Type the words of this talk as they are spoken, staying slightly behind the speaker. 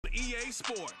EA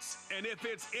Sports. And if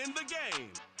it's in the game,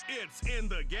 it's in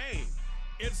the game.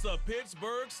 It's the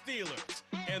Pittsburgh Steelers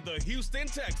and the Houston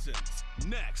Texans.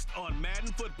 Next on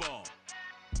Madden Football.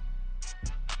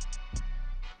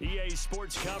 EA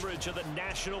Sports coverage of the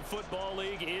National Football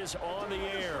League is on the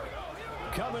air.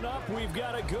 Coming up, we've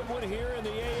got a good one here in the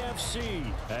AFC,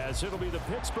 as it'll be the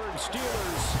Pittsburgh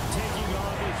Steelers taking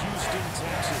on the Houston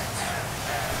Texans.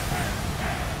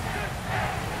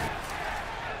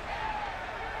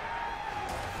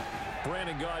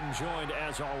 Brandon Gaudin joined,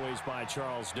 as always, by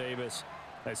Charles Davis.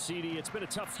 CD, it's been a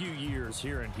tough few years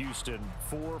here in Houston.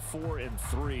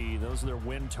 4-4-3. Those are their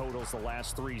win totals the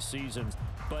last 3 seasons.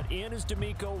 But in is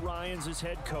D'Amico Ryans as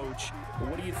head coach.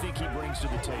 What do you think he brings to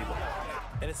the table?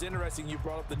 And it's interesting you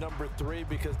brought up the number 3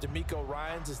 because D'Amico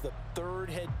Ryans is the 3rd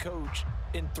head coach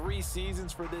in 3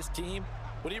 seasons for this team.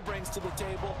 What he brings to the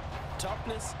table: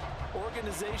 toughness,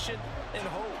 organization, and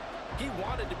hope. He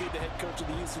wanted to be the head coach of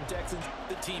the Houston Texans,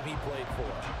 the team he played for.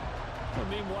 Well,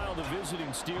 meanwhile, the visiting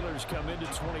Steelers come into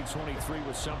 2023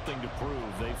 with something to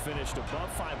prove. They finished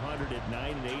above 500 at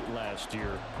 9-8 last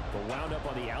year, but wound up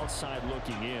on the outside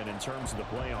looking in terms of the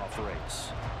playoff race.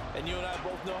 And you and I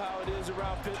both know how it is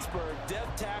around Pittsburgh. Death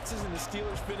taxes and the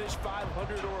Steelers finish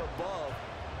 500 or above.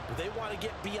 But they want to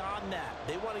get beyond that.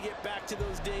 They want to get back to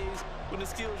those days when the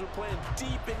Steelers were playing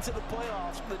deep into the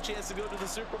playoffs for the chance to go to the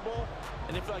Super Bowl.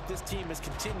 And they feel like this team is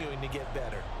continuing to get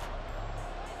better.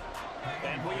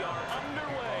 And we are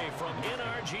underway from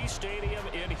NRG Stadium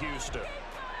in Houston.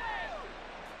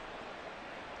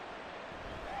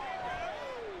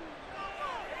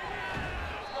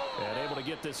 And able to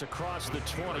get this across the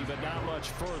 20, but not much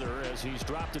further as he's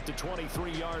dropped at the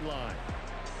 23-yard line.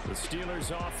 The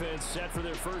Steelers offense set for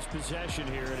their first possession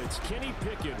here, and it's Kenny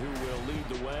Pickett who will lead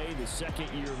the way, the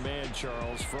second-year man,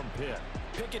 Charles, from Pitt.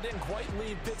 Pickett didn't quite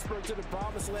lead Pittsburgh to the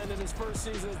promised land in his first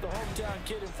season as the hometown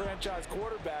kid and franchise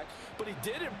quarterback, but he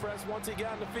did impress once he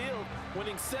got on the field.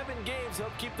 Winning 7 games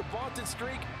helped keep the vaunted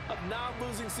streak of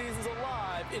non-losing seasons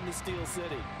alive in the Steel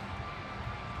City.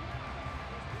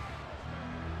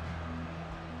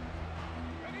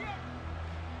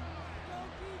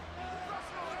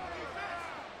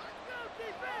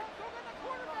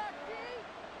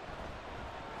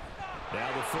 Now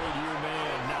the third-year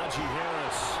man, Najee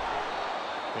Harris.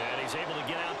 And he's able to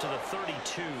get out to the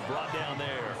 32, brought down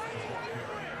there.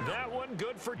 That one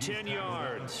good for 10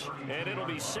 yards. And it'll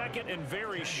be second and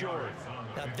very short.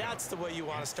 Now that's the way you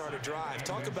want to start a drive.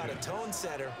 Talk about a tone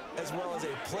setter as well as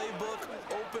a playbook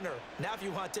opener. Now if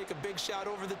you want to take a big shot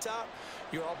over the top,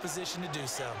 you're all positioned to do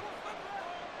so.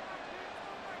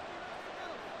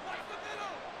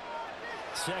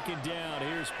 Second down,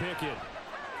 here's Pickett.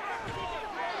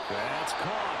 That's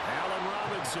caught. Allen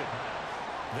Robinson.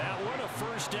 That one a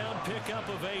first down pickup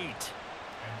of 8. An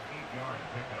 8-yard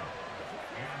pickup.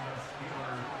 And the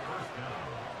Steelers first down.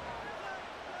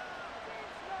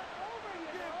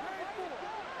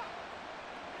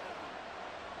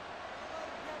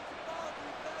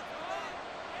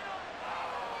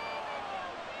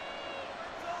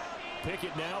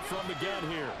 Pickett now from the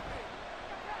gun here.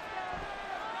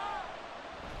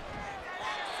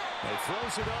 He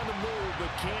throws it on the move, but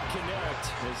can't connect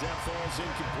as that falls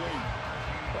incomplete.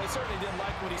 Well, he certainly didn't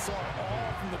like what he saw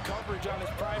all from the coverage on his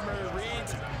primary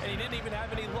reads, and he didn't even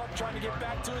have any luck trying to get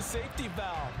back to his safety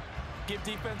valve. Give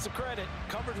defense credit.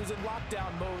 Coverage was in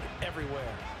lockdown mode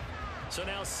everywhere. So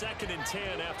now 2nd and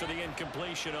 10 after the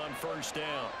incompletion on first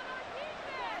down.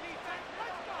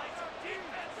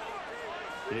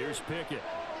 Here's Pickett.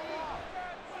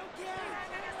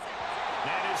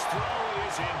 And his throw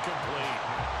is incomplete.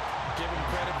 Give him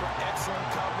credit for excellent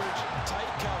coverage,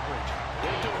 tight coverage.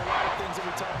 They're doing a lot of things that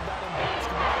we talked about in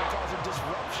basketball. They're causing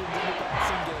disruptions in the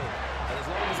passing game. And as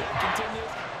long as that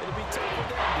continues, it'll be tough for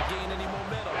them to gain any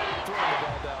momentum throwing the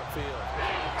ball downfield.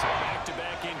 So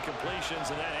back-to-back incompletions,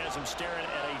 and that has him staring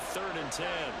at a 3rd and 10.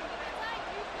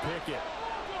 Pickett.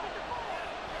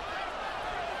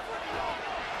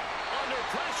 Under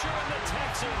pressure, and the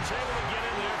Texans able to get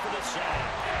in there for the sack.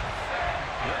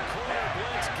 The corner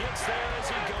blitz gets there as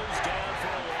he goes down for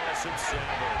a loss of 7.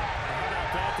 How about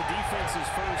that? The defense's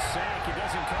first sack. It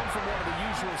doesn't come from one of the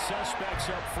usual suspects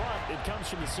up front. It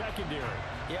comes from the secondary.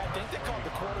 Yeah, I think they caught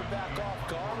the quarterback off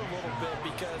guard a little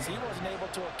bit because he wasn't able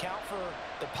to account for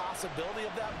the possibility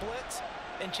of that blitz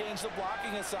and change the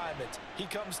blocking assignment. He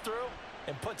comes through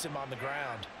and puts him on the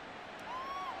ground.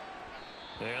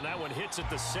 And that one hits at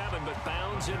the 7, but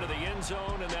bounds into the end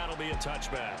zone, and that'll be a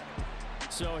touchback.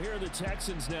 So here are the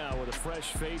Texans now with a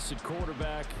fresh face at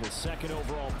quarterback, the 2nd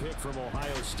overall pick from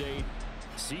Ohio State,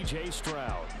 C.J.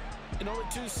 Stroud. In only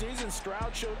 2 seasons,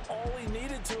 Stroud showed all he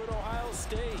needed to at Ohio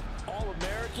State.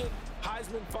 All-American,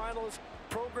 Heisman finalist,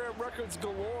 program records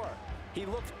galore. He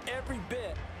looked every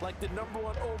bit like the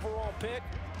 #1 overall pick.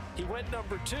 He went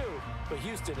 #2, but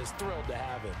Houston is thrilled to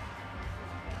have him.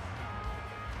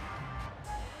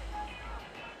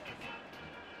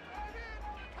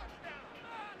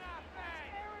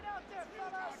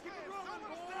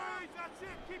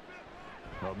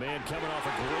 A man coming off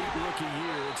a great rookie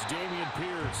year, it's Dameon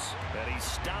Pierce. And he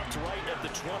stopped right at the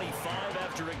 25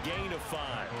 after a gain of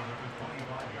 5.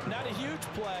 Not a huge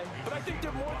play, but I think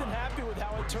they're more than happy with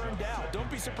how it turned out. Don't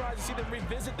be surprised to see them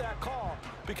revisit that call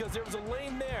because there was a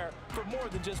lane there for more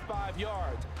than just 5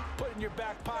 yards. Put it in your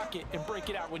back pocket and break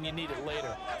it out when you need it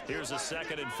later. Here's a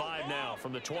 2nd and 5 now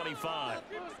from the 25.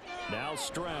 Now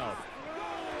Stroud.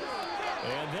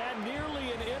 And that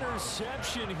nearly an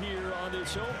interception here on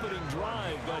this opening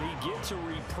drive, but he gets a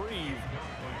reprieve.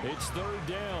 It's 3rd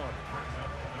down.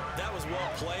 That was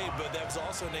well played, but that was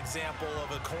also an example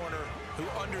of a corner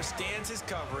who understands his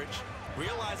coverage,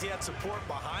 realized he had support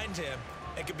behind him,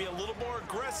 and could be a little more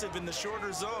aggressive in the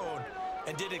shorter zone,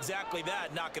 and did exactly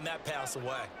that, knocking that pass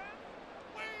away.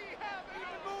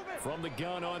 From the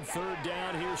gun on 3rd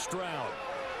down, here's Stroud.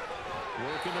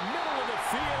 Work in the middle of the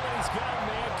field, and he's got a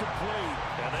man complete.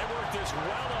 And they work this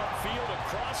well upfield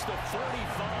across the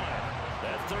 35.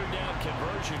 That 3rd down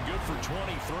conversion good for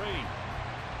 23.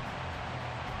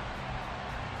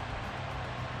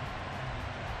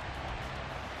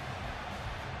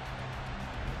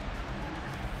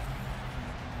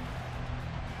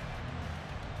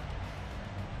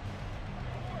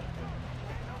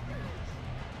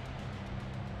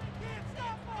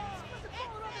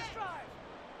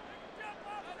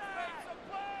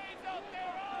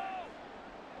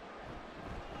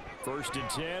 First and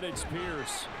 10, it's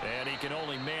Pierce. And he can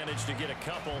only manage to get a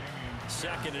couple.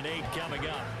 2nd and 8 coming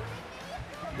up.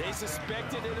 They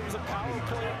suspected that it was a power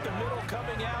play up the middle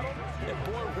coming at them, and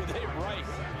boy, were they right.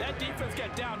 That defense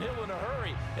got downhill in a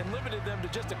hurry and limited them to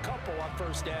just a couple on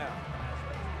 1st down.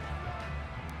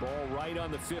 Ball right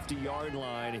on the 50-yard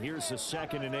line. Here's the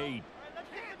 2nd and 8.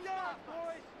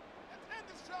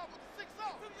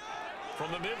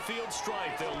 From the midfield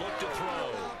stripe, they'll look to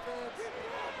throw.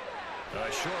 A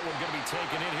short one going to be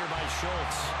taken in here by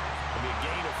Schultz. It'll be a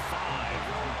gain of 5.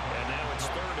 And now it's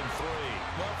 3rd and 3.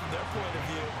 Well, from their point of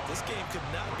view, this game could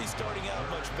not be starting out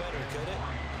much better, could it?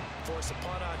 Force a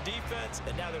punt on defense,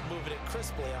 and now they're moving it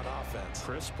crisply on offense.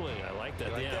 Crisply, I like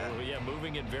that. Like that? Well, yeah,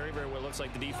 moving it very, very well. Looks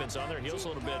like the defense on their heels a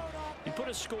little bit. You put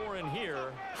a score in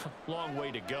here, long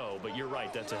way to go, but you're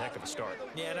right, that's a heck of a start.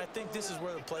 Yeah, and I think this is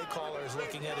where the play caller is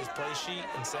looking at his play sheet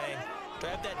and saying, do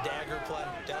I have that dagger play?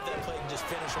 Do I have that play and just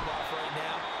finish them off right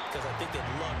now? Because I think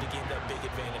they'd love to gain that big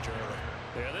advantage early.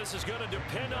 Yeah, this is going to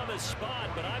depend on the spot,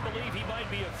 but I believe he might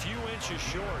be a few inches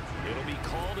short. It'll be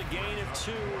called a gain of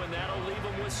 2, and that'll leave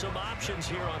him with some options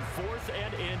here on 4th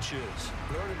and inches.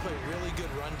 In order to play really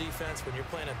good run defense when you're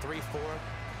playing a 3-4,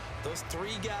 those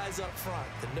 3 guys up front,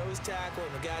 the nose tackle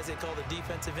and the guys they call the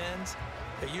defensive ends,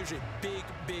 they're usually big,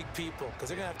 big people because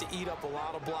they're going to have to eat up a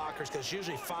lot of blockers because it's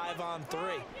usually 5 on 3.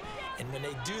 And when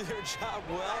they do their job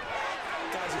well,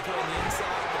 guys who play on the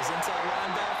inside, those inside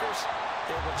linebackers,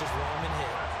 they will just roam and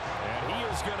hit. And he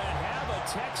is going to have a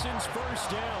Texans 1st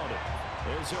down.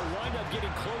 As they'll wind up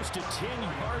getting close to 10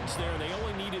 yards there. They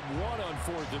only needed 1 on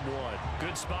 4th and 1.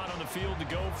 Good spot on the field to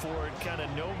go for it. Kind of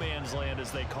no man's land, as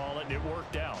they call it, and it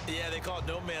worked out. Yeah, they call it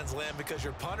no man's land because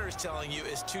your punter is telling you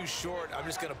it's too short. I'm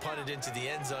just going to punt it into the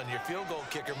end zone. Your field goal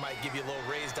kicker might give you a little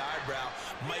raised eyebrow.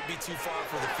 Might be too far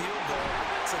for the field goal.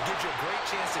 So it gives you a great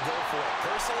chance to go for it.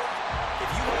 Personally, if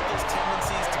you have those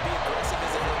tendencies to be aggressive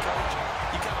as a head coach,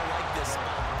 you kind of like this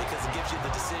spot because it gives you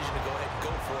the decision to go ahead and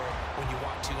go for it when you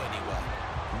want to anyway.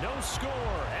 No score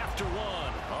after 1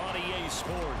 on EA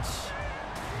Sports.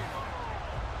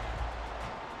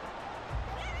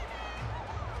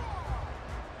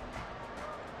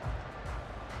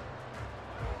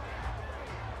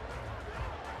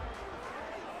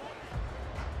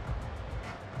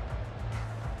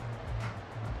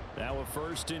 Now a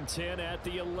 1st and 10 at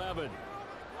the 11.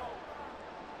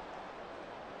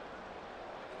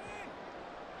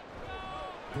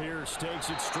 Pierce takes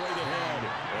it straight ahead,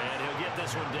 and he'll get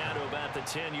this one down to about the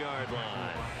 10-yard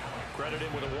line. Credit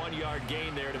him with a 1-yard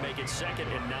gain there to make it 2nd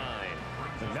and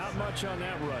 9. Not much on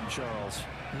that run, Charles.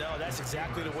 No, that's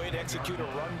exactly the way to execute a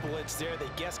run blitz there. They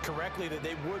guessed correctly that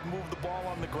they would move the ball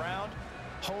on the ground,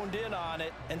 honed in on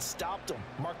it, and stopped them.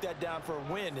 Mark that down for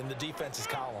a win in the defense's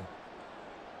column.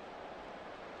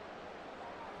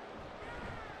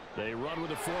 They run with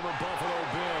the former Buffalo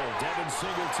Bill, Devin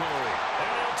Singletary. And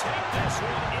he'll take this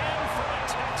one in for a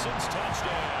Texans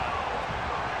touchdown.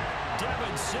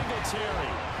 Devin Singletary.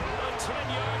 A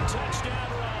 10-yard touchdown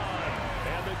run.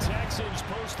 And the Texans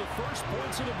post the first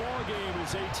points of the ballgame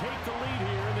as they take the lead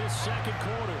here in this second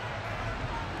quarter.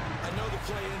 I know the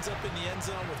play ends up in the end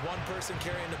zone with one person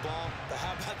carrying the ball, but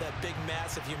how about that big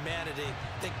mass of humanity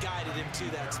that guided him to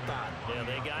that spot? Yeah,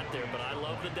 they got there, but I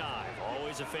love the dive.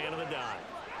 Always a fan of the dive.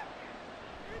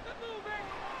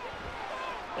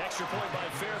 Extra point by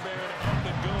Fairbairn, up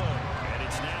and good. And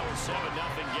it's now a 7-0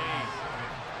 game.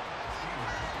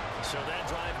 So that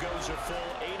drive goes a full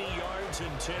 80 yards in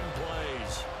 10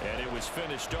 plays. And it was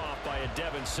finished off by a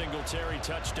Devin Singletary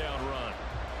touchdown run.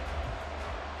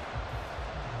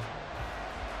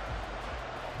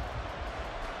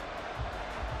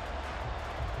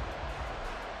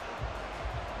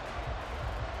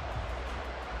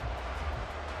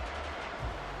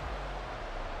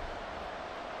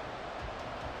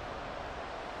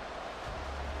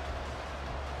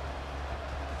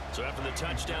 So after the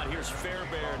touchdown, here's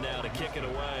Fairbairn now to kick it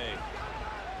away.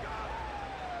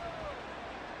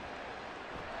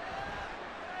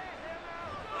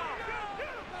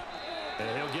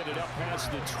 And he'll get it up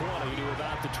past the 20 to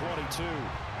about the 22.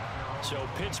 So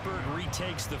Pittsburgh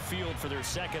retakes the field for their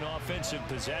second offensive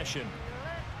possession.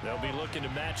 They'll be looking to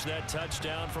match that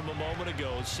touchdown from a moment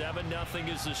ago.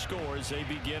 7-0 is the score as they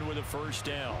begin with a first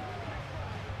down.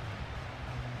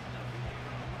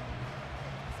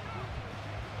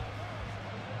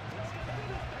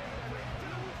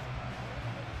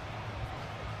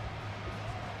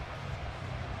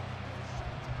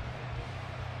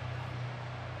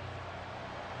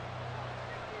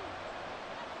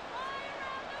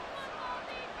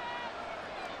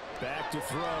 Back to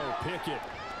throw, Pickett.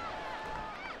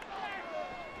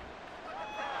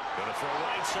 Gonna throw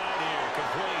right side here,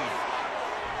 complete.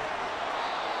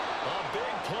 A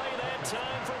big play that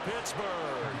time for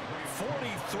Pittsburgh.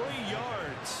 43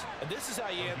 yards. And this is how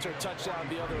you answer a touchdown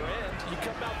the other end. You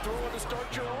come out throwing to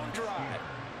start your own drive.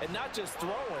 And not just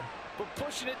throwing, but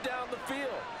pushing it down the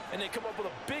field. And they come up with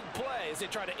a big play as they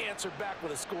try to answer back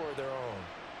with a score of their own.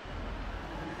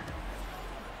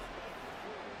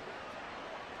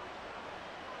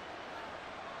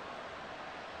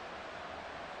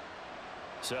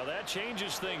 So that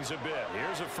changes things a bit.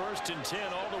 Here's a 1st and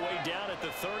 10 all the way down at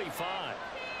the 35.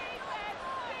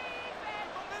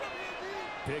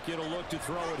 Pickett will look to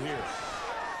throw it here.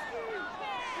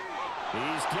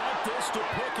 He's got this to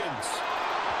Pickens.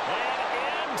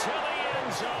 And into the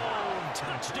end zone.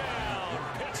 Touchdown,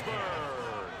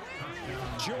 Pittsburgh.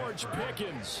 George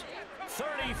Pickens,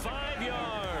 35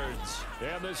 yards.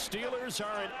 And the Steelers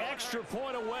are an extra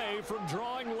point away from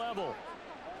drawing level.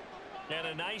 And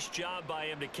a nice job by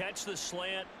him to catch the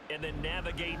slant and then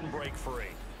navigate and break free.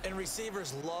 And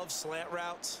receivers love slant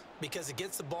routes because it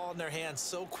gets the ball in their hands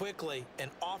so quickly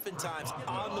and oftentimes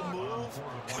on the move.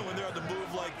 And when they're on the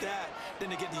move like that, then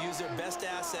they get to use their best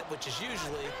asset, which is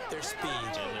usually their speed.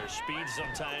 And their speed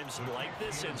sometimes, like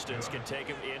this instance, can take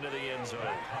them into the end zone.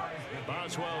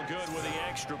 Boswell good with the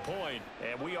extra point,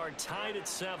 and we are tied at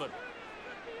 7.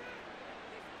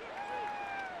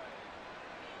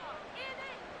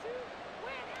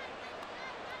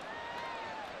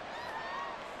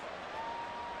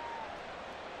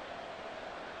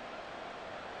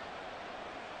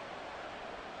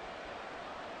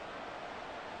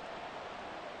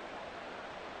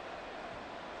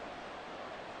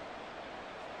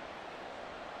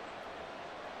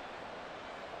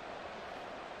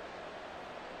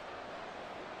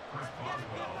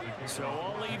 So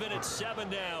all even at 7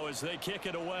 now as they kick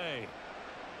it away.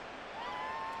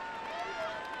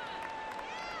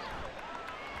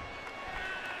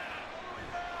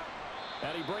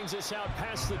 And he brings us out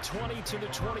past the 20 to the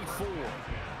 24.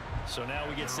 So now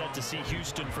we get set to see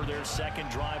Houston for their second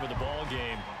drive of the ball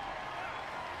game.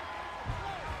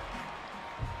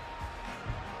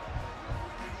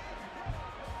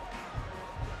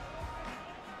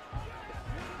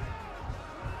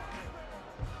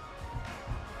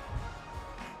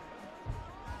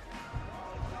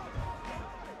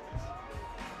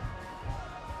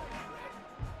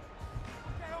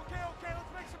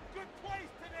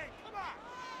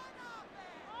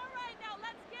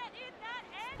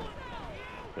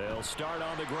 They'll start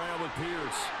on the ground with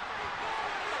Pierce.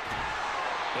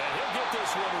 And he'll get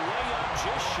this one way up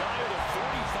just shy of the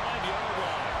 45-yard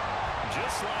line.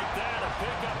 Just like that, a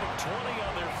pickup of 20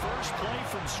 on their first play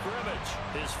from scrimmage.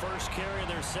 His first carry of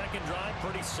their second drive,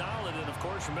 pretty solid. And, of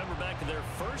course, remember back to their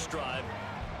first drive,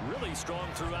 really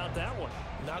strong throughout that one.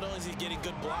 Not only is he getting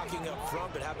good blocking up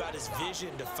front, but how about his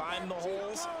vision to find the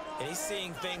holes? And he's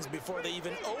seeing things before they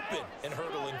even open and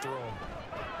hurdling through them.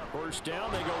 First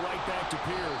down, they go right back to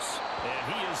Pierce.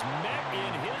 And he is met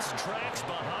in his tracks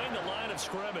behind the line of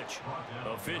scrimmage.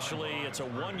 Officially, it's a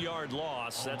 1-yard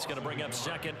loss. That's going to bring up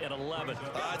 2nd and 11.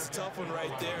 That's a tough one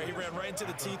right there. He ran right into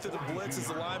the teeth of the blitz as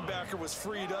the linebacker was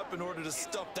freed up in order to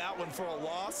stuff that one for a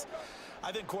loss.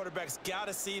 I think quarterbacks got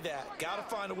to see that. Got to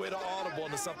find a way to audible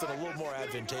into something a little more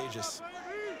advantageous.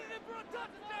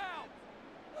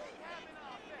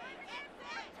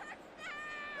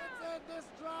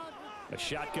 A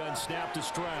shotgun snap to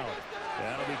Stroud.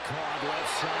 That'll be caught left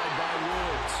side by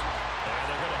Woods. And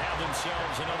they're going to have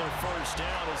themselves another first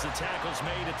down as the tackle's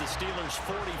made at the Steelers'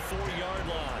 44-yard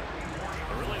line.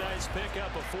 A really nice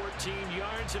pickup of 14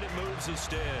 yards, and it moves the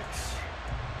sticks.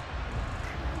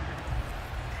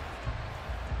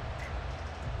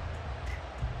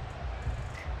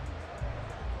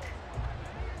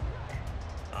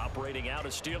 Operating out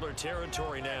of Steeler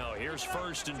territory now. Here's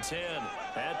 1st and 10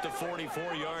 at the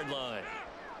 44-yard line.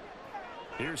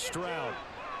 Here's Stroud.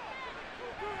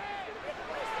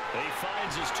 He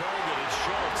finds his target. It's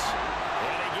Schultz.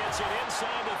 And he gets it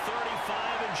inside the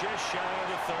 35 and just shy of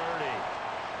the 30.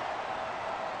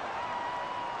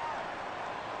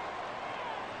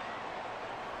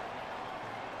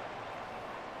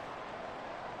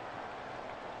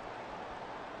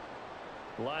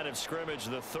 Line of scrimmage,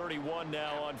 the 31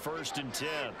 now on 1st and 10.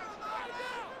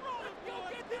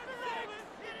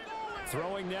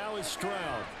 Throwing now is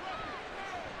Stroud.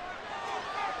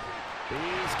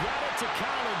 He's got it to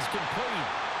Collins, complete.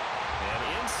 And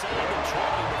inside the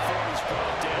 20 before he's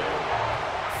brought down.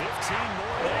 15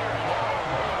 more there.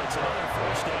 It's another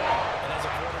first down. And as a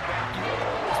quarterback, you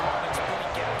always want to exploit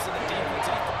gaps in the defense.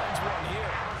 He finds one here.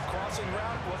 Crossing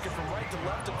route, looking from right to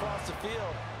left across the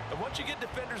field. And once you get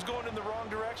defenders going in the wrong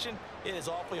direction, it is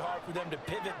awfully hard for them to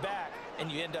pivot back, and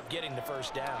you end up getting the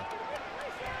first down. Now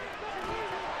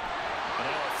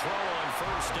a throw on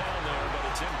first down there, but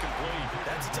it's incomplete.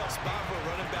 That's a tough spot for a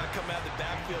running back coming out of the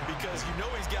backfield because you know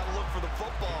he's got to look for the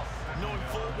football, knowing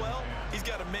full well he's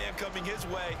got a man coming his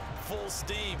way, full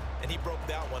steam, and he broke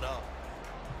that one up.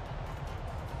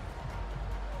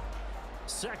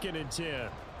 2nd and 10.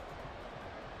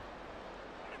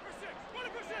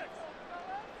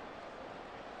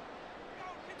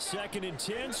 Second and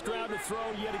 10, Stroud to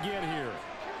throw yet again here.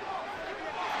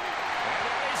 And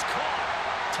that is caught.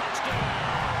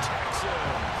 Touchdown,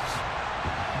 Texans.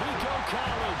 Nico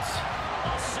Collins,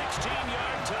 a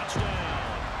 16-yard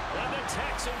touchdown. And the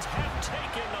Texans have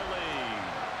taken the lead.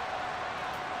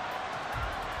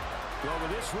 Well,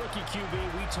 with this rookie QB,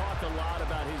 we talk a lot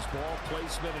about his ball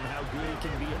placement and how good he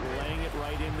can be at laying it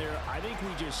right in there. I think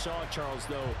we just saw, Charles,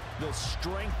 though, the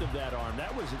strength of that arm. That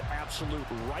was an absolute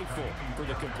rifle for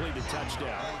the completed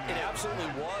touchdown. It absolutely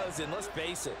was, and let's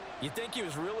face it, you think he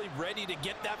was really ready to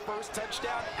get that first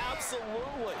touchdown?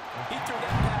 Absolutely. He threw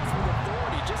that pass with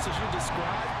authority, just as you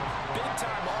described.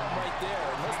 Big-time arm right there,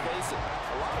 and let's face it,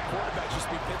 a lot of quarterbacks used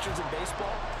to be pitchers in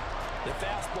baseball. The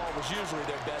fastball was usually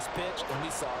their best pitch, and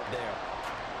we saw it there.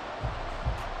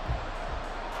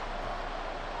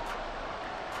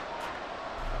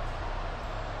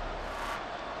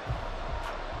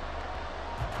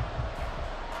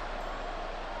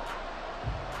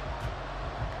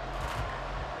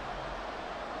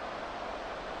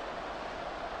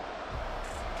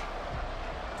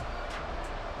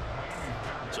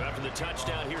 So after the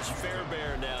touchdown, here's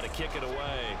Fairbairn now to kick it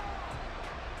away.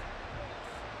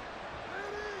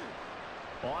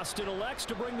 Austin elects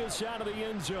to bring this out of the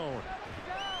end zone.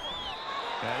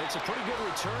 And it's a pretty good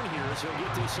return here as he'll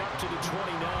get this up to the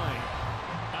 29.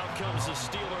 Out comes the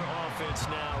Steeler offense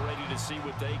now, ready to see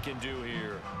what they can do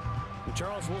here.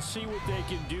 Charles, we'll see what they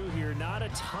can do here. Not a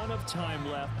ton of time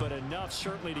left, but enough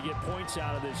certainly to get points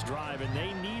out of this drive, and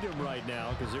they need them right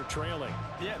now because they're trailing.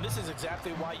 Yeah, this is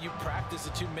exactly why you practice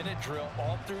a 2-minute drill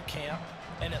all through camp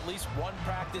and at least one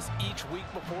practice each week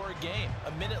before a game.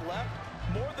 A minute left,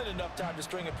 more than enough time to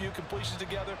string a few completions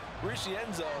together, reach the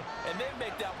end zone, and then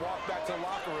make that walk back to the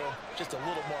locker room just a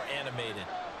little more animated.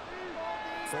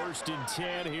 1st and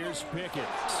 10, here's Pickett.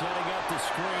 Setting up the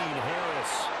screen,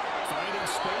 Harris. Finding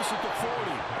space at the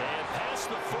 40. And past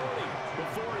the 40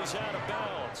 before he's out of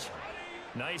bounds.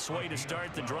 Nice way to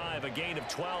start the drive, a gain of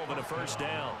 12 and a first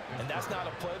down. And that's not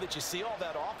a play that you see all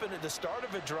that often at the start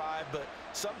of a drive, but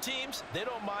some teams, they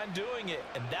don't mind doing it.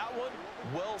 And that one,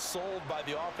 well sold by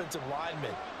the offensive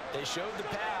lineman. They showed the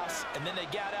pass, and then they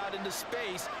got out into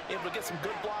space, able to get some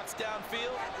good blocks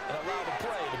downfield and allow the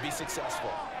play to be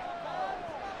successful.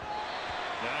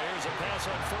 Now here's a pass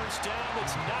on first down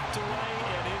that's knocked away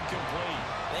and incomplete.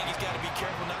 I think he's got to be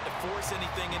careful not to force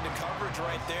anything into coverage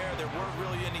right there. There weren't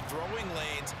really any throwing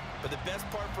lanes, but the best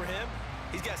part for him,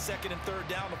 he's got 2nd and 3rd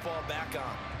down to fall back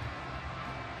on.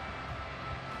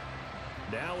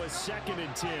 Now a 2nd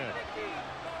and 10.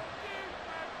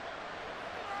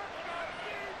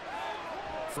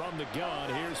 From the gun,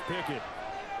 here's Pickett.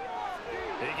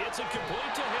 He gets it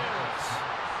complete to Harris.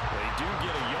 They do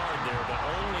get a yard there, but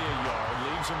only a yard.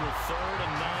 Leaves him with 3rd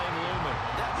and 9 looming.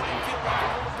 That may feel like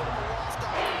a little bit of a lost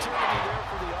opportunity there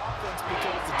for the offense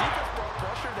because the defense brought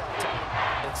pressure that time.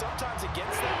 And sometimes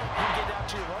against that, you get out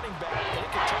to your running back, and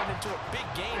it can turn into a big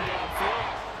gain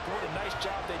downfield. What a nice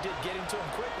job they did getting to him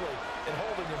quickly and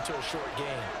holding him to a short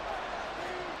gain.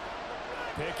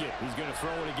 Pickett, he's going to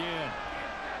throw it again.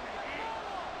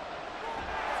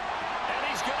 And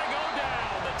he's going to go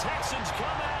down. The Texans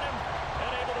come at him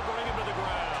and able to bring him to the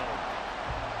ground.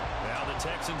 Now the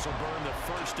Texans will burn the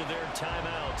first of their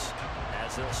timeouts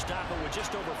as they'll stop it with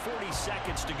just over 40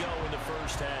 seconds to go in the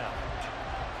first half.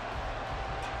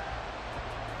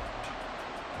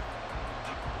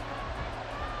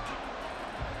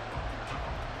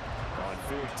 On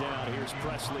 4th down, here's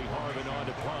Presley Harvin on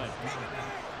to punt.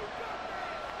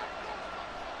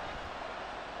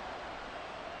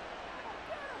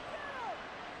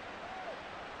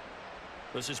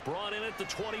 This is brought in at the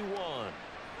 21.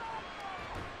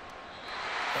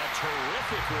 A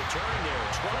terrific return there.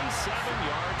 27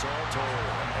 yards all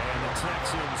told. And the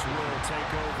Texans will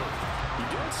take over. You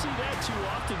don't see that too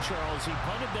often, Charles. He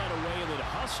punted that away and then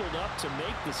hustled up to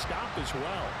make the stop as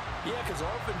well. Yeah, because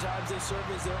oftentimes they serve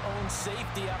as their own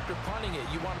safety after punting it.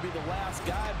 You want to be the last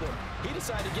guy, but he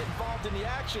decided to get involved in the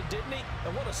action, didn't he?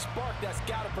 And what a spark that's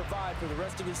got to provide for the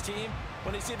rest of his team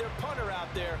when they see their punter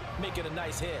out there making a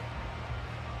nice hit.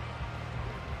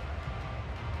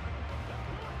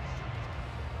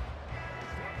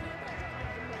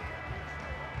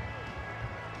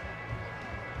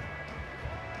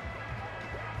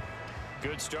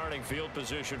 Good starting field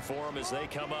position for them as they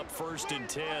come up 1st and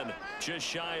 10. Just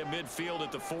shy of midfield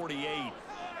at the 48.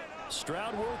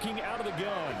 Stroud working out of the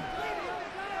gun.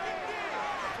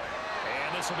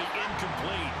 And this will be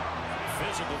incomplete.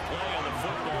 Physical play on the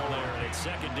football there, and it's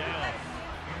 2nd down.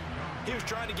 He was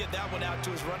trying to get that one out to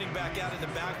his running back out in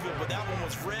the backfield, but that one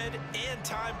was read and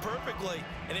timed perfectly,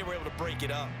 and they were able to break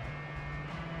it up.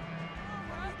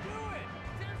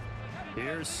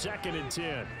 Here's 2nd and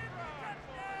 10.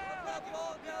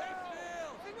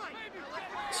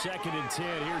 2nd and 10.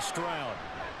 Here's Stroud.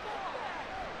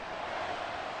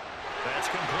 That's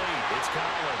complete. It's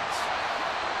Collins.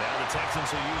 Now the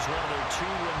Texans will use one of their 2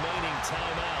 remaining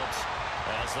timeouts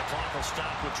as the clock will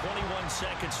stop with 21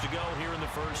 seconds to go here in the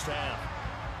first half.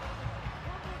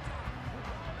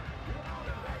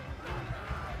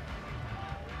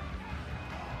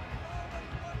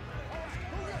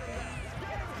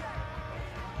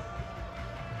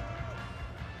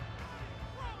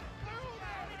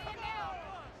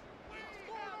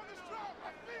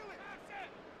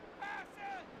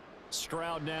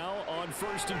 Stroud now on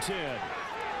 1st and 10.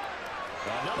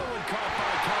 Another one caught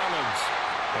by Collins.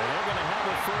 And they're going to have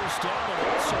a first down and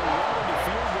also well into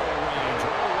field goal range,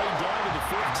 all the way down to the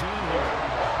 15 here.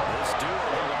 This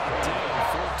duo locked in,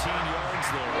 14 yards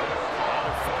there, and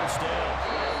a first down.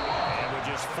 And with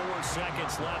just 4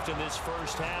 seconds left in this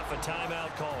first half, a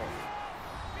timeout call.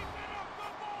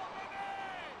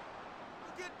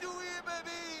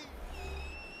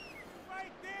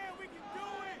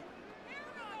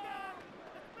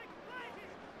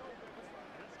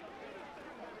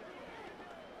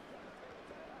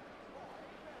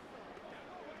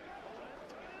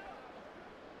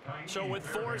 So with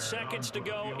 4 seconds to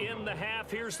go in the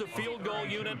half, here's the field goal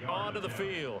unit onto the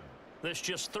field. This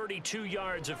just 32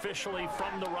 yards officially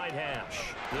from the right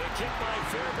hash. The kick by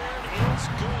Fairbairn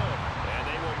is good. And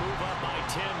they will move up by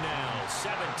 10 now,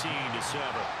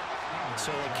 17-7.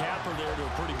 So a capper there to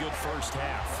a pretty good first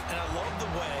half. And I love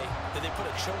the way that they put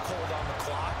a chokehold on the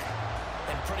clock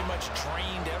and pretty much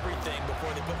trained everything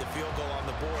before they put the field goal on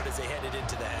the board as they headed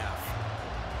into the half.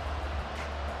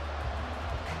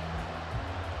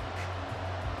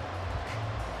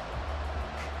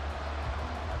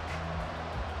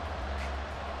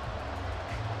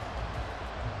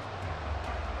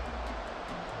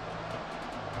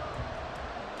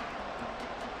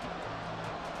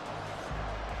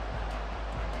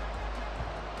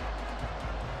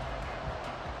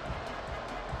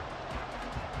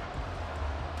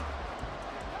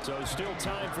 So still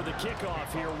time for the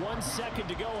kickoff here. 1 second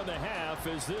to go in the half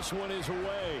as this one is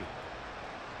away.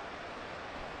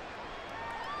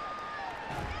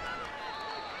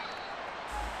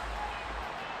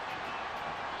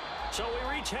 So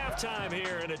we reach halftime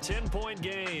here in a 10-point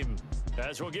game.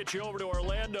 As we'll get you over to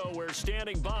Orlando, where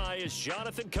standing by is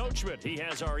Jonathan Coachman. He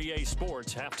has our EA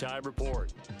Sports halftime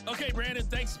report. Okay, Brandon,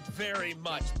 thanks very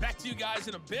much. Back to you guys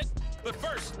in a bit. But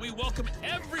first, we welcome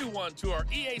everyone to our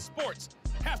EA Sports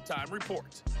halftime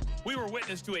report. We were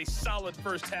witness to a solid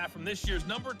first half from this year's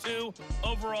number 2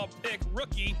 overall pick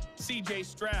rookie, C.J.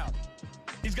 Stroud.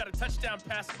 He's got a touchdown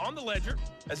pass on the ledger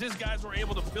as his guys were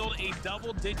able to build a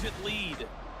double-digit lead.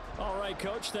 All right,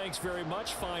 Coach, thanks very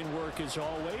much. Fine work as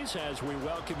always as we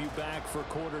welcome you back for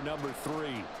quarter number 3.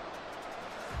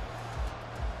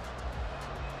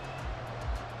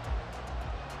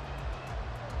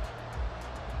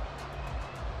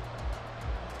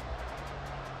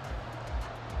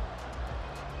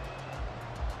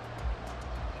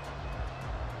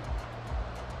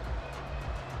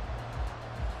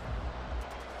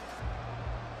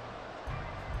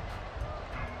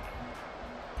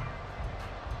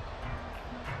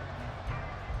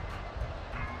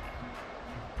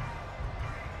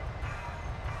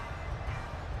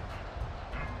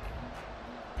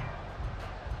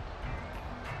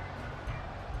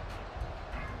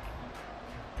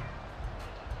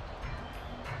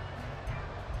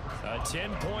 A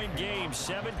 10-point game,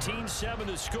 17-7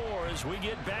 the score as we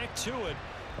get back to it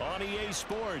on EA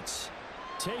Sports.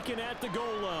 Taken at the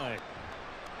goal line.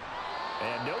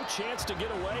 And no chance to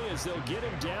get away as they'll get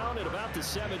him down at about the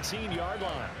 17-yard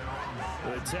line.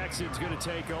 The Texans going to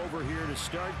take over here to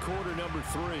start quarter number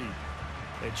 3.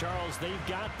 Hey, Charles, they've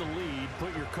got the lead.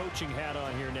 Put your coaching hat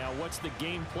on here now. What's the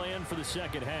game plan for the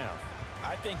second half?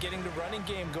 I think getting the running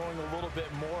game going a little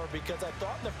bit more, because I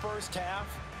thought in the first half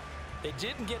they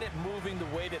didn't get it moving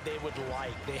the way that they would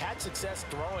like. They had success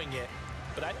throwing it,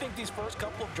 but I think these first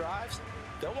couple of drives,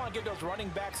 they'll want to get those running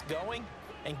backs going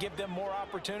and give them more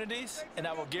opportunities, and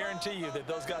I will guarantee you that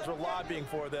those guys were lobbying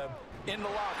for them in the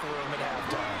locker room at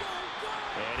halftime.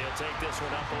 And he'll take this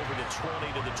one up over to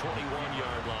 20 to the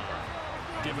 21-yard line.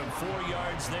 Give him 4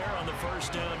 yards there on the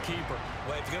first down keeper.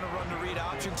 Well, if you're going to run the read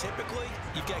option, typically,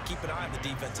 you've got to keep an eye on the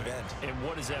defensive end. And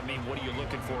what does that mean? What are you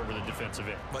looking for with a defensive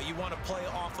end? Well, you want to play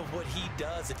off of what he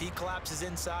does. If he collapses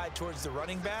inside towards the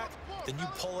running back, then you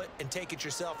pull it and take it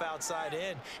yourself outside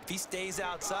in. If he stays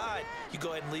outside, you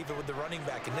go ahead and leave it with the running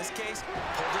back. In this case,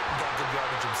 pulled it and got good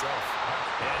yardage himself.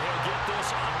 And he'll get this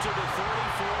up to the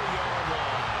 34-yard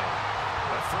line.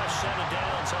 A fresh set of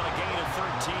downs on a gain of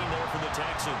 13 there for the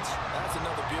Texans. That's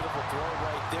another beautiful throw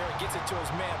right there. It gets it to his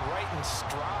man right in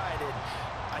stride. And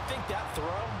I think that throw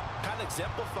kind of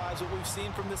exemplifies what we've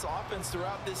seen from this offense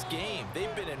throughout this game.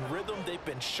 They've been in rhythm. They've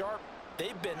been sharp.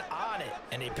 They've been on it.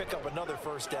 And they pick up another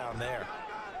first down there.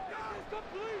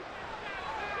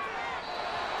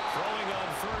 Throwing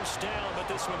on first down, but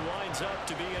this one winds up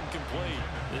to be incomplete.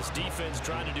 This defense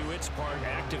trying to do its part,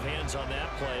 active hands on that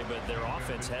play, but their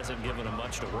offense hasn't given them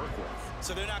much to work with.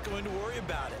 So they're not going to worry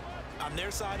about it. On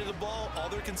their side of the ball, all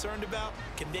they're concerned about,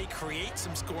 can they create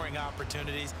some scoring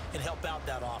opportunities and help out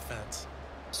that offense?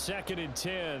 2nd and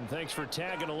 10. Thanks for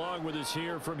tagging along with us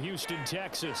here from Houston,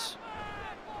 Texas.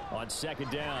 On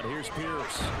 2nd down, here's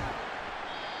Pierce.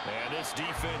 And this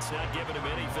defense not giving him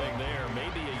anything there.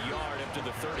 Maybe a yard up to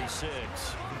the 36.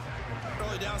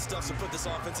 Early down stuff to put this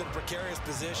offense in a precarious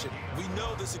position. We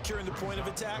know that securing the point of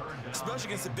attack, especially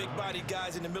against the big-bodied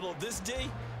guys in the middle of this D,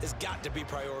 has got to be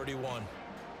priority 1.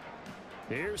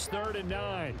 Here's 3rd and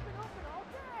 9.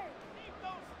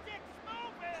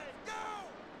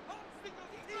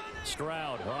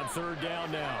 Stroud on 3rd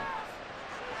down now.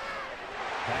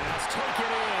 Pass taken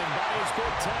in by his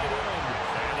big tight end.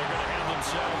 And they're going to have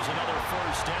themselves another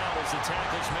first down as the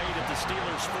tackle's made at the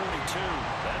Steelers' 42.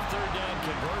 That 3rd down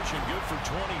conversion good for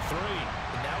 23.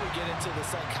 And now we get into the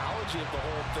psychology of the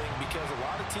whole thing, because a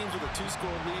lot of teams with a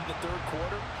 2-score lead in the 3rd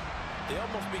quarter, they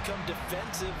almost become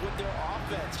defensive with their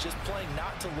offense, just playing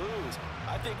not to lose.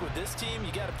 I think with this team,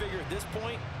 you got to figure at this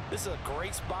point, this is a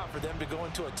great spot for them to go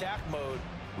into attack mode,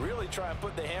 really try and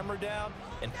put the hammer down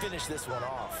and finish this one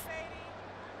off.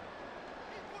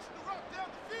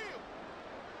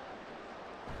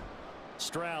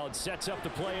 Stroud sets up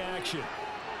the play action.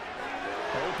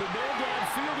 Open man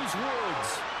downfield is Woods.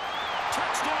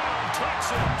 Touchdown,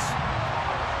 Texans.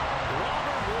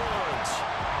 Robert Woods,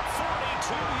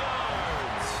 42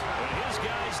 yards. And his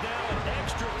guys now an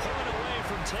extra point away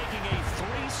from taking a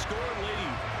 3-score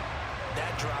lead.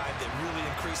 That drive that really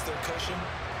increased their cushion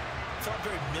felt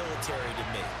very military to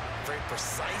me. Very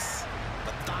precise,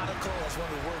 methodical, that's one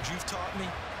of the words you've taught me.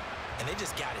 And they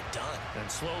just got it done. And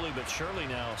slowly but surely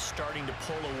now starting to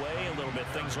pull away a little bit.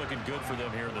 Things looking good for them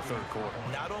here in the 3rd quarter.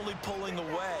 Not only pulling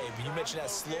away, but you mentioned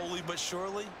that slowly but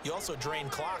surely. You also drain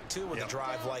clock, too, with a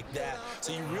drive like that.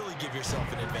 So you really give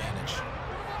yourself an advantage.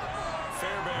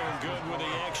 Fairbairn good with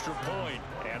the extra point.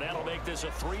 And that'll make this a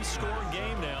 3-score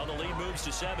game now. The lead moves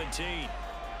to 17.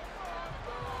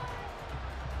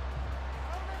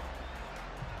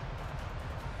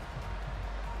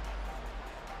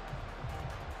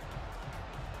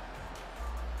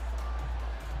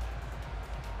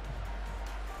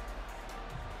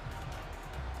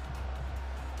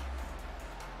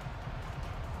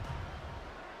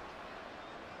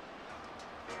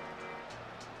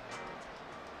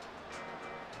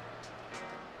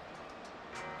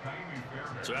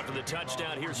 So after the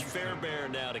touchdown, here's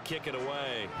Fairbairn now to kick it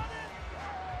away.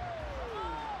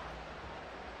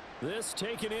 This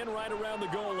taken in right around the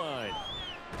goal line.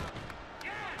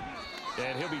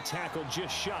 And he'll be tackled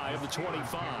just shy of the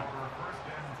 25.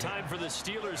 Time for the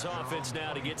Steelers offense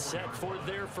now to get set for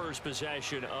their first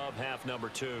possession of half number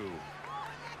 2.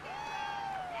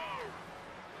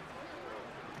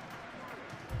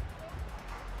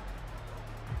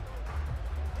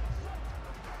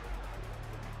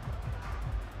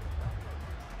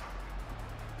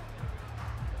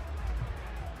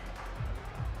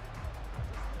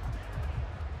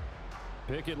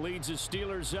 Pickett leads the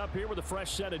Steelers up here with a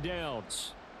fresh set of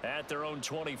downs. At their own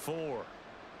 24.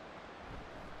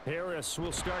 Harris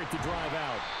will start the drive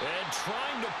out. And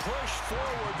trying to push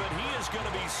forward, but he is going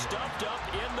to be stuffed up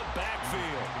in the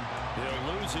backfield.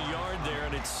 He'll lose a yard there,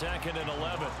 and it's 2nd and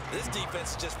 11. This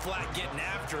defense is just flat getting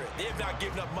after it. They have not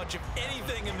given up much of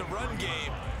anything in the run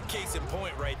game. Case in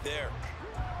point right there.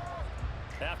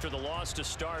 After the loss to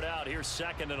start out, here's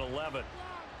 2nd and 11.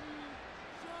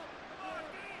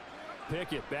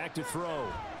 Pickett back to throw.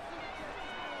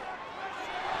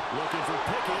 Looking for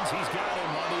Pickens. He's got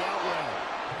him on the out route.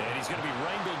 And he's going to be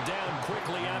wrangled down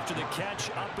quickly after the catch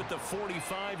up at the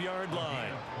 45-yard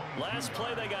line. Last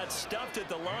play, they got stuffed at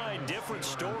the line. Different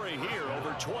story here,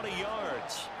 over 20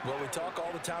 yards. Well, we talk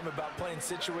all the time about playing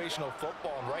situational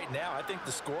football, and right now I think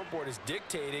the scoreboard is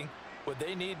dictating what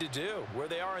they need to do. Where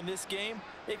they are in this game,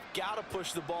 they've got to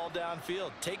push the ball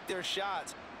downfield, take their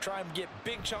shots, try and get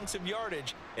big chunks of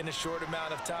yardage in a short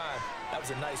amount of time. That was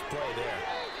a nice play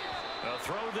there. A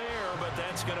throw there, but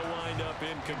that's going to wind up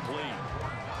incomplete.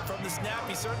 From the snap,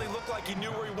 he certainly looked like he knew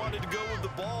where he wanted to go with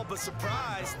the ball, but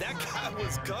surprise, that guy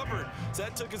was covered. So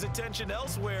that took his attention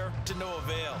elsewhere to no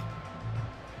avail.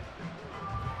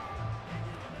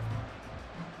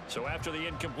 So after the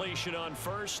incompletion on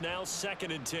first, now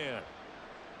 2nd and 10.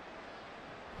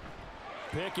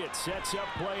 Pickett sets up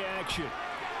play action.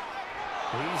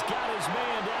 He's got his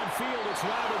man downfield. It's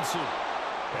Robinson.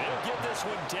 And he'll get this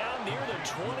one down near the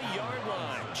 20-yard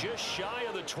line, just shy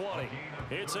of the 20.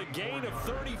 It's a gain of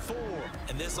 34.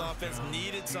 And this offense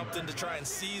needed something to try and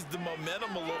seize the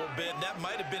momentum a little bit, and that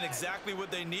might have been exactly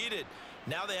what they needed.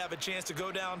 Now they have a chance to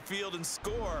go downfield and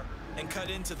score and cut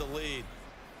into the lead.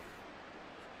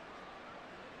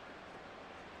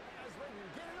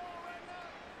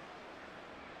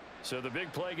 So the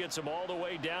big play gets them all the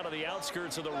way down to the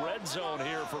outskirts of the red zone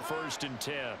here for 1st and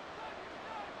 10.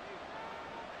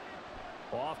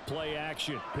 Off play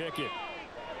action. Pickett.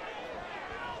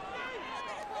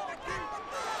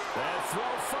 That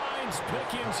throw finds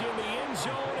Pickens in the end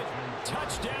zone.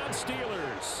 Touchdown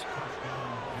Steelers.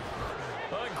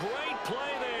 A great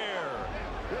play there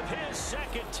with his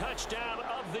 2nd touchdown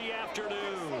of the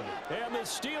afternoon. And the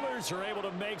Steelers are able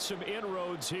to make some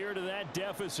inroads here to that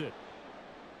deficit.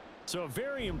 So a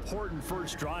very important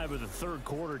first drive of the 3rd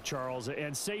quarter, Charles,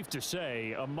 and safe to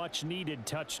say a much-needed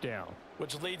touchdown.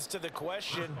 Which leads to the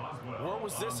question, where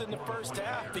was this in the first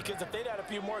half? Because if they'd had a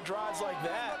few more drives like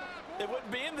that, they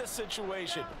wouldn't be in this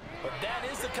situation. But that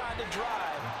is the kind of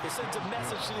drive that sends a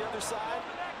message to the other side.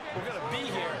 We're going to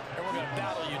be here, and we're going to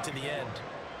battle you to the end.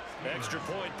 Extra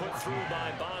point put through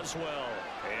by Boswell.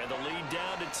 And the lead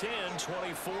down to 10,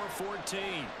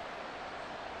 24-14.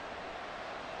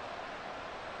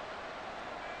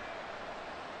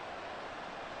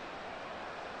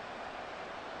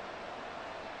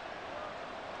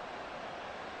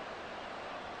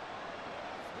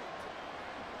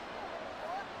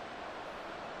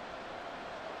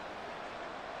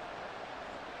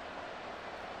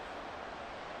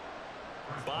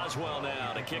 Boswell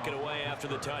now to kick it away after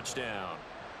the touchdown.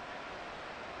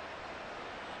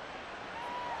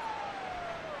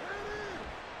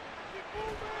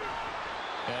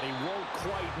 And he won't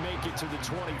quite make it to the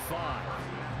 25.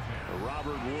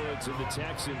 Robert Woods of the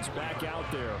Texans back out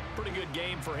there. Pretty good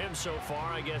game for him so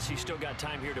far. I guess he's still got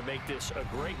time here to make this a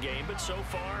great game, but so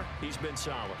far he's been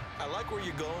solid. I like where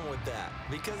you're going with that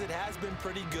because it has been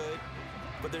pretty good.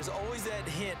 but there's always that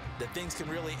hint that things can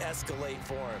really escalate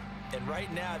for him. And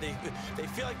right now, they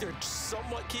feel like they're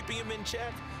somewhat keeping him in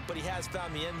check, but he has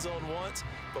found the end zone once.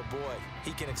 But, boy,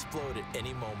 he can explode at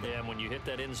any moment. Yeah, and when you hit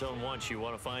that end zone once, you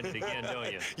want to find it again,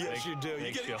 don't you? Yes, you do.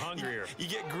 Makes you hungrier. You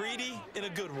get greedy in a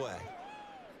good way.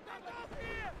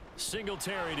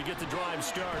 Singletary to get the drive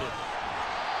started.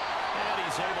 And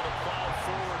he's able to plow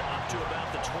forward up to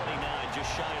about the 29,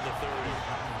 just shy of the 30.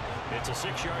 It's a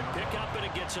 6-yard pickup, and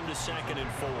it gets him to 2nd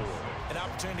and 4. An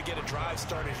opportunity to get a drive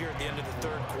started here at the end of the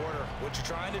third quarter. What you're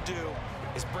trying to do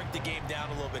is break the game down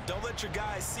a little bit. Don't let your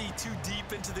guys see too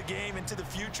deep into the game, into the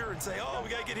future, and say, oh, we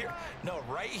got to get here. No,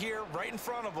 right here, right in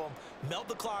front of them, melt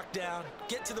the clock down,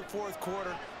 get to the fourth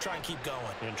quarter, try and keep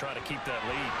going. And try to keep that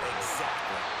lead.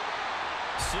 Exactly.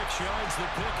 6 yards the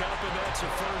pickup, and that's a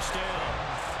first down.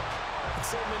 In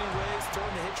so many ways,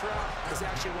 throwing the hitch route is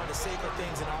actually one of the safer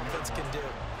things an offense can do.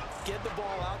 Get the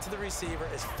ball out to the receiver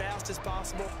as fast as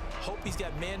possible, hope he's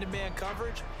got man-to-man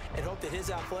coverage, and hope that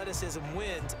his athleticism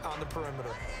wins on the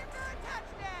perimeter.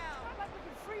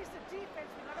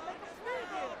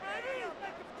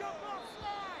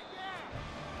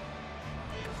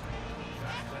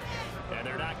 And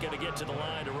they're not going to get to the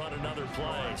line to run another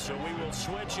play, so we will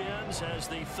switch ends as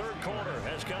the third quarter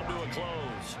has come to a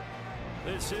close.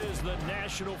 This is the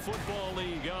National Football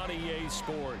League on EA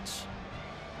Sports.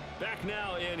 Back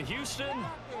now in Houston.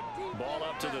 Ball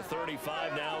up to the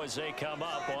 35 now as they come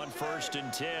up on 1st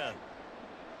and 10.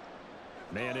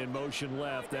 Man in motion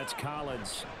left. That's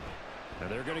Collins. And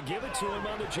they're going to give it to him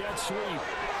on the jet sweep.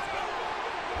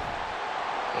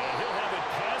 And he'll have it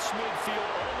past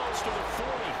midfield almost to the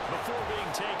 40 before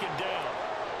being taken down.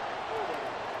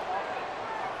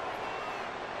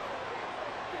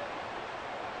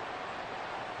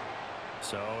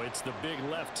 So it's the big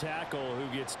left tackle who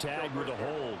gets tagged with a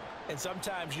hold. And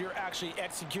sometimes you're actually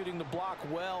executing the block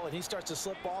well, and he starts to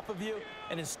slip off of you,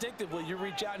 and instinctively you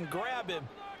reach out and grab him.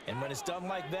 And when it's done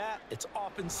like that, it's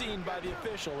often seen by the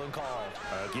official and called.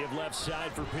 Give left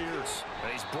side for Pierce.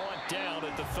 He's brought down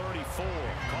at the 34.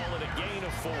 Call it a gain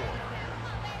of 4.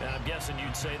 Now, I'm guessing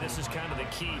you'd say this is kind of the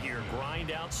key here.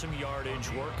 Grind out some yardage,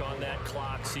 work on that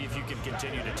clock, see if you can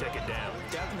continue to tick it down.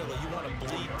 Definitely, you want to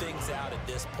bleed things out at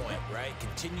this point, right?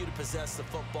 Continue to possess the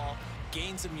football,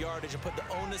 gain some yardage, and put the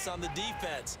onus on the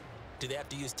defense. Do they have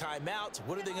to use timeouts?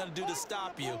 What are they going to do to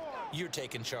stop you? You're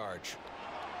taking charge.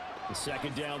 The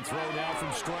second down throw now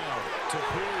from Stroud. To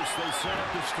Pierce, they set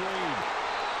up the screen.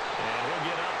 And he'll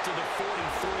get up to the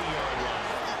 43-yard line.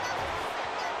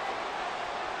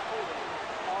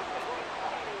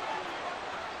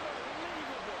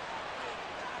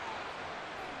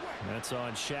 That's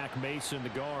on Shaq Mason, the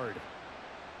guard.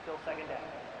 Still second down.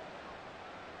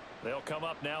 They'll come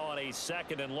up now on a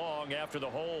 2nd and long after the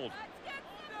hold.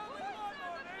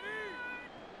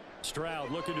 Stroud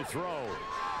looking to throw.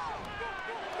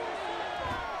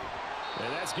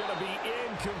 And that's going to be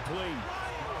incomplete.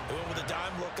 Going with a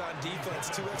dime look on defense.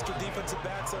 2 extra defensive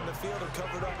backs on the field have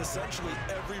covered up essentially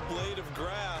every blade of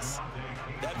grass.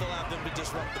 That will allow them to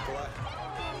disrupt the play.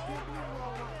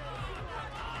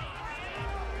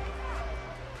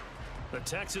 The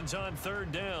Texans on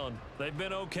 3rd down. They've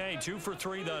been okay, 2 for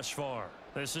 3 thus far.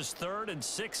 This is 3rd and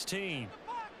 16.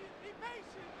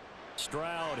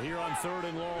 Stroud here on 3rd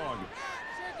and long.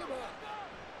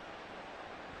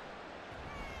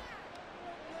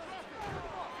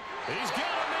 He's got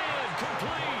a man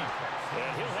complete.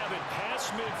 And he'll have it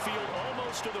past midfield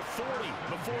almost to the 40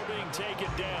 before being taken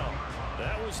down.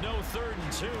 That was no 3rd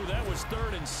and 2. That was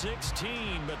 3rd and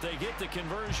 16, but they get the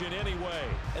conversion anyway.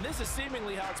 And this is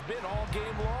seemingly how it's been all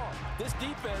game long. This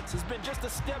defense has been just a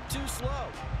step too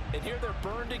slow. And here they're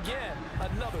burned again.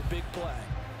 Another big play.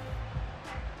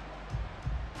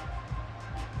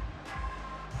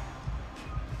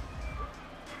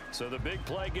 So the big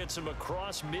play gets him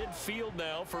across midfield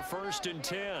now for 1st and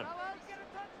 10.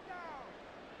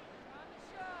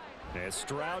 And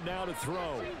Stroud now to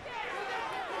throw.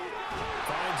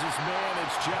 Finds his man.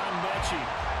 It's John Mechie.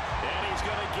 And he's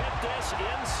going to get this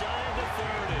inside the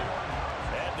 30.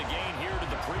 Add the gain here to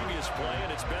the previous play,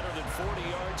 and it's better than 40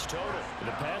 yards total.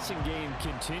 The passing game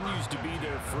continues to be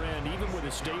their friend. Even with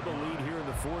a stable lead here in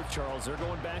the 4th, Charles, they're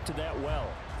going back to that well.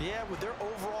 Yeah, with their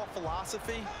overall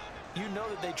philosophy, you know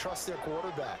that they trust their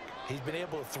quarterback. He's been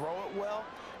able to throw it well.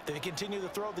 If they continue to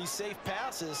throw these safe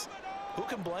passes, who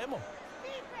can blame them?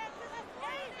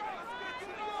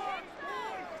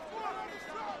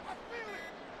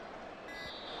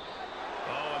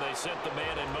 Oh, they sent the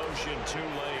man in motion too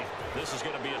late. This is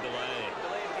going to be a delay.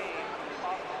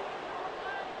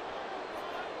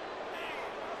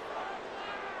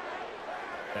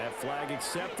 That flag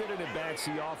accepted, and it backs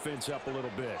the offense up a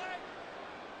little bit.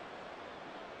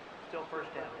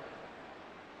 first down.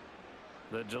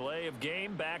 The delay of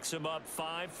game backs him up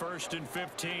 5, 1st and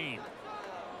 15.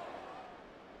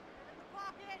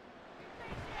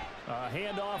 A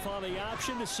handoff on the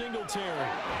option to Singletary.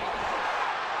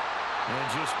 And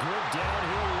just good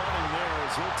downhill running there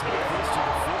as he'll take this to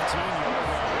the 15-yard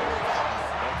line.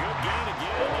 A good gain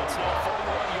again. That's now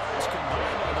 41 yards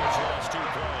combined on those last 2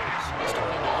 plays.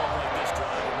 Starting to look like this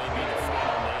drive may be the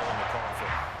final nail in the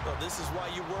coffin. Well, this is why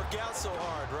you work out so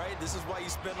hard, right? This is why you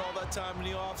spend all that time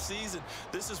in the offseason.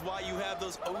 This is why you have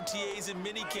those OTAs and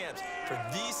mini camps. For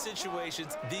these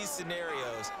situations, these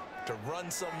scenarios, to run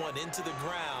someone into the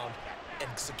ground and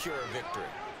secure a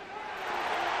victory.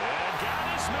 And got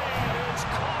his man. It's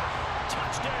caught.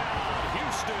 Touchdown,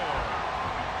 Houston.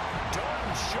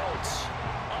 Dalton Schultz,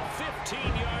 a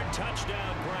 15-yard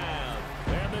touchdown grab.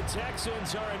 And the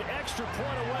Texans are an extra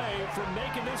point away from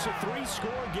making this a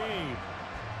 3-score game.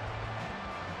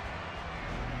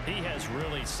 He has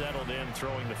really settled in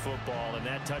throwing the football, and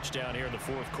that touchdown here in the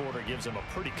 4th quarter gives him a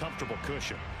pretty comfortable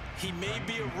cushion. He may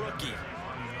be a rookie,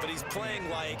 but he's playing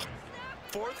like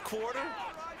 4th quarter,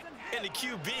 and the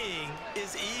QBing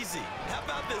is easy. How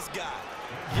about this guy?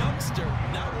 Youngster,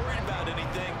 not worried about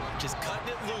anything, just cutting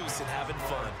it loose and having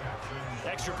fun.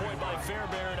 Extra point by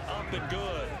Fairbairn, up and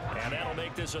good. And that'll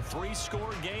make this a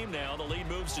 3-score game now. The lead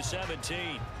moves to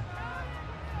 17.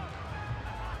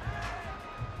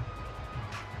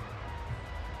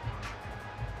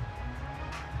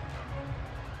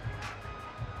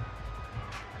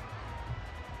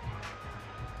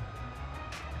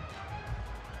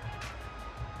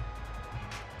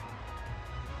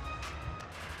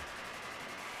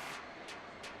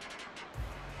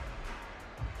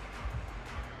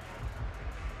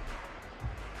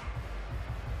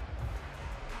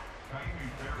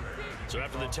 So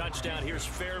after the touchdown, here's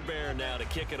Fairbairn now to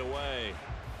kick it away.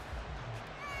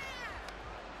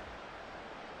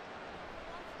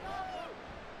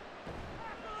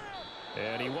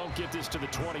 And he won't get this to the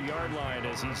 20-yard line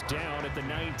as he's down at the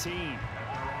 19.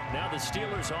 Now the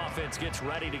Steelers offense gets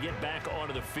ready to get back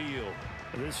onto the field.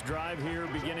 This drive here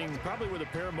beginning probably with a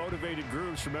pair of motivated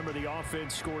groups. Remember, the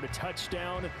offense scored a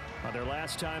touchdown on their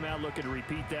last time out. Looking to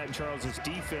repeat that in Charles's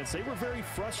defense. They were very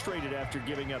frustrated after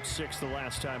giving up 6 the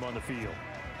last time on the field.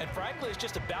 And frankly, it's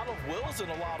just a battle of wills in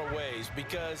a lot of ways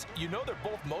because you know they're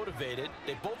both motivated.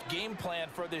 They both game plan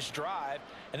for this drive,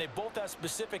 and they both have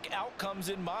specific outcomes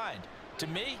in mind. To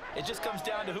me, it just comes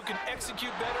down to who can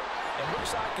execute better and which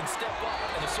side can step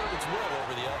up and assert its will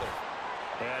over the other.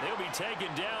 And he'll be taken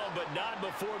down, but not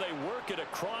before they work it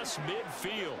across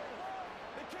midfield.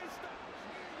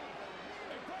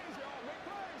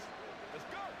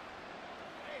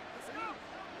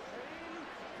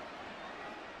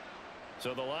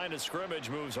 So the line of scrimmage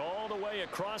moves all the way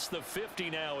across the 50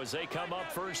 now as they come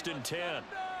up 1st and 10.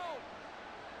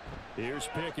 Here's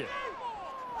Pickett.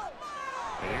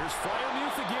 Here's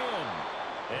Freiermuth again.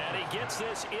 And he gets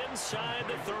this inside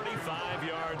the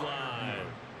 35-yard line.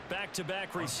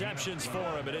 Back-to-back receptions for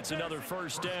him, and it's another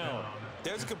 1st down.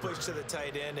 There's a good push to the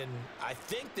tight end, and I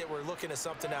think that we're looking at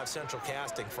something out of central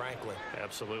casting, frankly.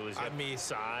 Absolutely. I mean,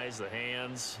 size, the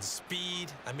hands.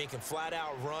 Speed. I mean, can flat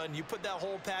out run. You put that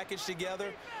whole package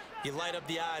together, you light up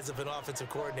the eyes of an offensive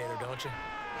coordinator, don't you?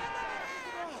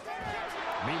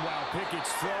 Meanwhile,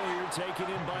 Pickett's throw here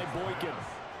taken in by Boykin.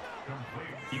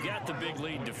 You got the big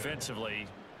lead defensively.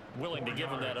 Willing to give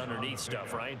him that underneath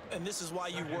stuff, right? And this is why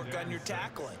you work on your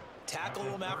tackling. Tackle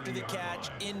them after the catch,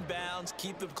 inbounds,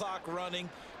 keep the clock running.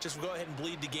 Just go ahead and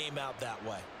bleed the game out that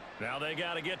way. Now they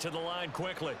got to get to the line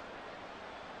quickly.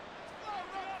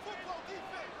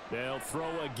 They'll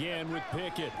throw again with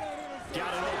Pickett.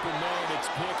 Got an open man. It's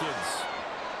Pickens.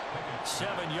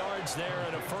 7 yards there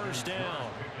and a 1st down.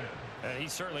 And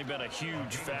he's certainly been a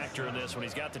huge factor in this when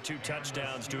he's got the 2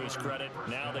 touchdowns to his credit.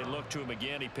 Now they look to him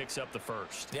again. He picks up the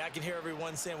 1st. Yeah, I can hear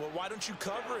everyone saying, well, why don't you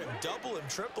cover him, double him,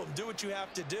 triple him, do what you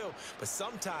have to do. But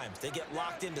sometimes they get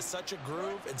locked into such a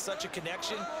groove and such a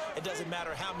connection, it doesn't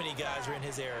matter how many guys are in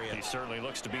his area. He certainly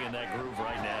looks to be in that groove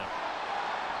right now.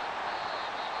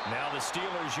 Now the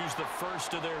Steelers use the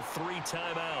first of their 3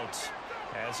 timeouts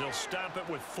as they'll stop it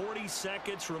with 40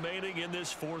 seconds remaining in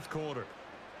this 4th quarter.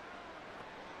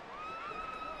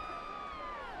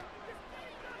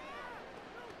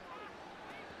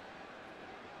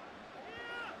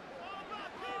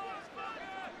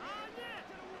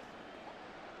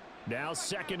 Now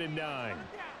 2nd and 9.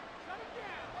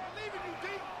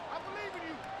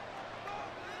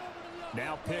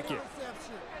 Now Pickett.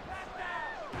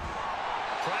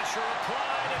 Pressure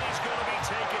applied, and he's going to be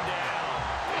taken down.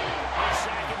 They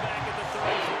sack him back at the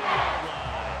 33-yard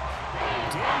line.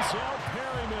 Denzel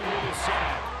Perryman with a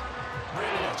sack.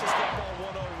 Brandon, that's just football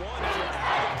 101. If you're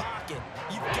out of the pocket,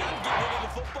 you've got to get rid of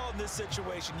the football in this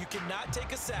situation. You cannot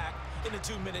take a sack in a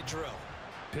 2-minute drill.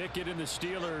 Pickett and the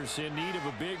Steelers in need of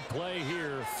a big play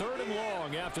here. 3rd and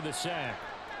long after the sack.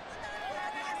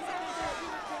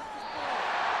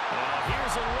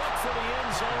 Here's a look for the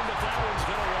end zone, but that one's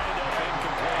going to wind up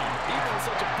incomplete. Even with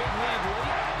such a big lead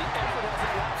late, the effort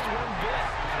hasn't lapsed one bit.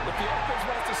 If the offense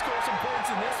wants to score some points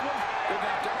in this one, they're going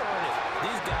to have to earn it.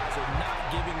 These guys are not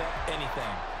giving up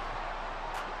anything.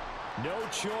 No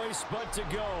choice but to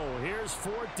go. Here's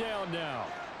 4th down now.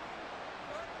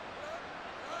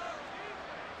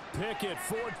 Pickett,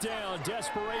 4th down,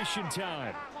 desperation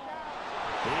time.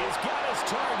 He's got his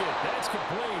target. That's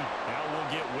complete. Now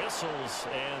we'll get whistles,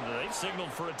 and they've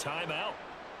signaled for a timeout.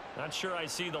 Not sure I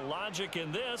see the logic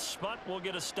in this, but we'll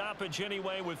get a stoppage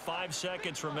anyway with 5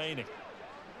 seconds remaining.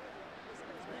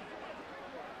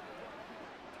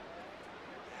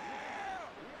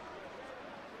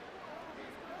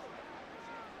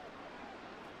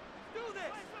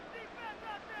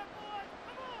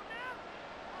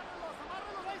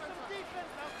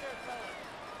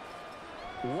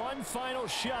 One final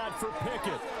shot for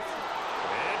Pickett.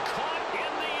 And caught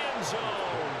in the end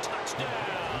zone.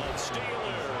 Touchdown,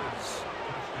 Steelers.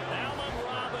 Allen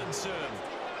Robinson,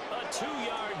 a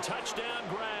 2-yard touchdown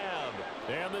grab.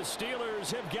 And the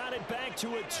Steelers have got it back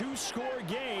to a 2-score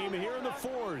game here in the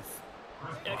 4th.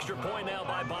 Extra point now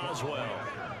by Boswell.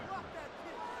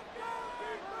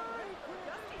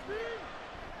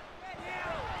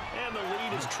 And the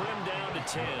lead is trimmed down to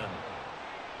 10.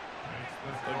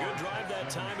 A good drive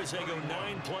that time as they go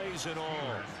 9 plays in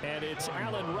all. And it's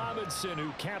Allen Robinson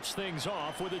who caps things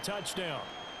off with a touchdown.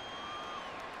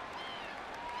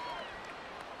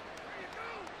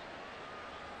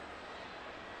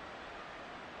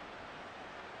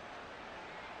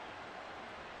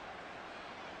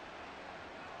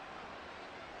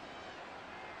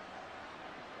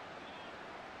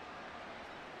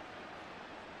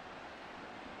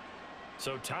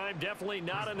 So time definitely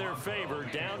not in their favor.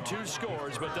 Down 2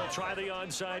 scores, but they'll try the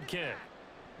onside kick.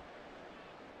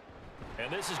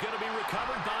 And this is going to be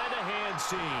recovered by the hands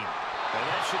team. And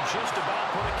that should just about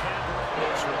put a cap on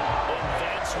this one. And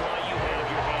that's why you have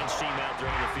your hands team out there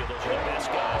on the field. Those are the best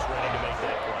guys ready to make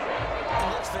that play. And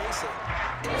let's face it,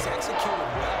 it was executed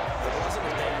well. It wasn't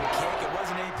a bad kick. It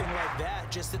wasn't anything like that.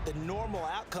 Just that the normal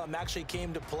outcome actually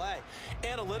came to play.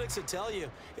 Analytics will tell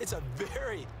you it's a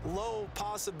very low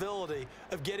possibility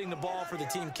of getting the ball for the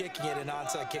team kicking it in an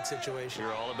onside kick situation.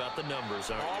 You're all about the numbers,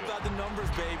 aren't you? All about the numbers,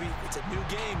 baby. It's a new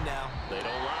game now. They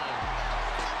don't lie.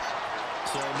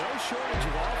 So no shortage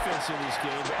of offense in this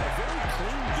game. A very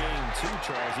clean game, too,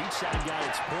 Charles. Each side got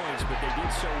its points, but they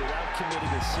did so without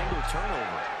committing a single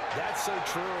turnover. That's so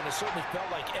true, and it certainly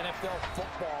felt like NFL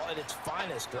football at its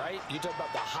finest, right? You talk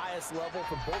about the highest level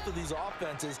from both of these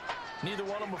offenses. Neither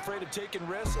one of them afraid of taking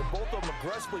risks, and both of them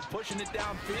aggressively pushing it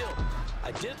downfield.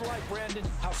 I did like, Brandon,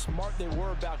 how smart they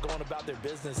were about going about their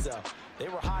business, though. They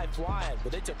were high-flying,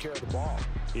 but they took care of the ball.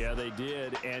 Yeah, they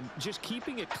did, and just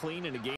keeping it clean in a game